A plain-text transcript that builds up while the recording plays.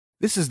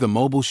This is the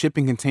mobile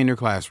shipping container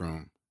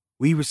classroom.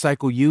 We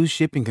recycle used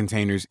shipping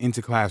containers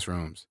into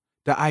classrooms.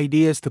 The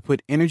idea is to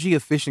put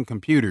energy-efficient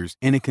computers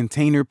in a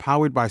container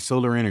powered by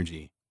solar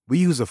energy. We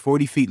use a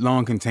 40 feet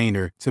long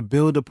container to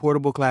build a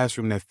portable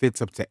classroom that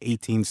fits up to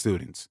 18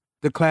 students.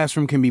 The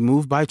classroom can be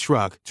moved by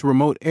truck to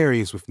remote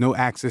areas with no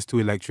access to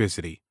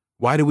electricity.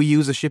 Why do we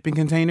use a shipping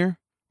container?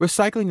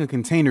 Recycling a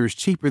container is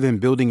cheaper than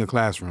building a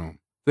classroom.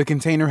 The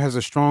container has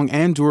a strong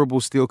and durable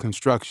steel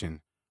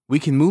construction. We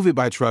can move it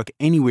by truck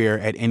anywhere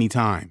at any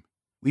time.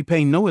 We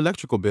pay no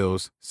electrical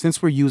bills since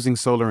we're using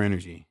solar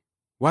energy.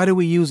 Why do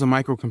we use a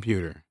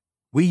microcomputer?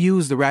 We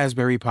use the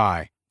Raspberry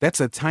Pi. That's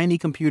a tiny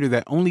computer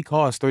that only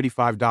costs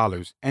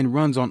 $35 and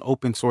runs on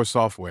open source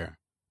software.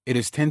 It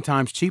is 10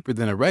 times cheaper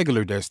than a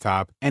regular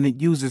desktop and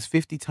it uses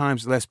 50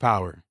 times less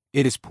power.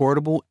 It is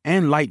portable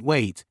and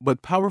lightweight,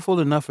 but powerful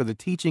enough for the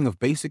teaching of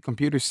basic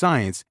computer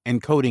science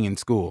and coding in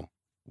school.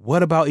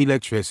 What about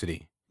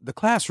electricity? The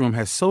classroom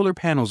has solar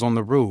panels on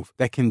the roof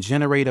that can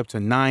generate up to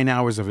 9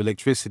 hours of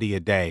electricity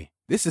a day.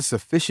 This is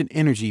sufficient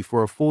energy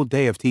for a full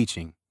day of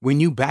teaching. When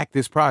you back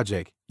this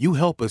project, you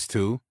help us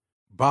to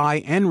buy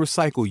and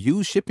recycle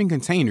used shipping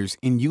containers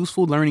in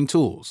useful learning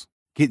tools.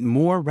 Get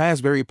more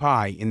Raspberry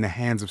Pi in the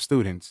hands of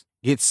students.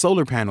 Get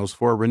solar panels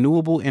for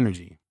renewable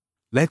energy.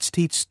 Let's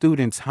teach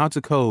students how to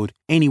code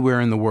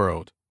anywhere in the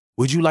world.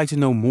 Would you like to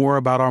know more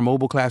about our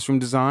mobile classroom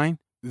design?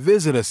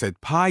 Visit us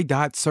at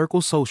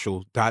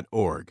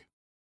pi.cerclesocial.org.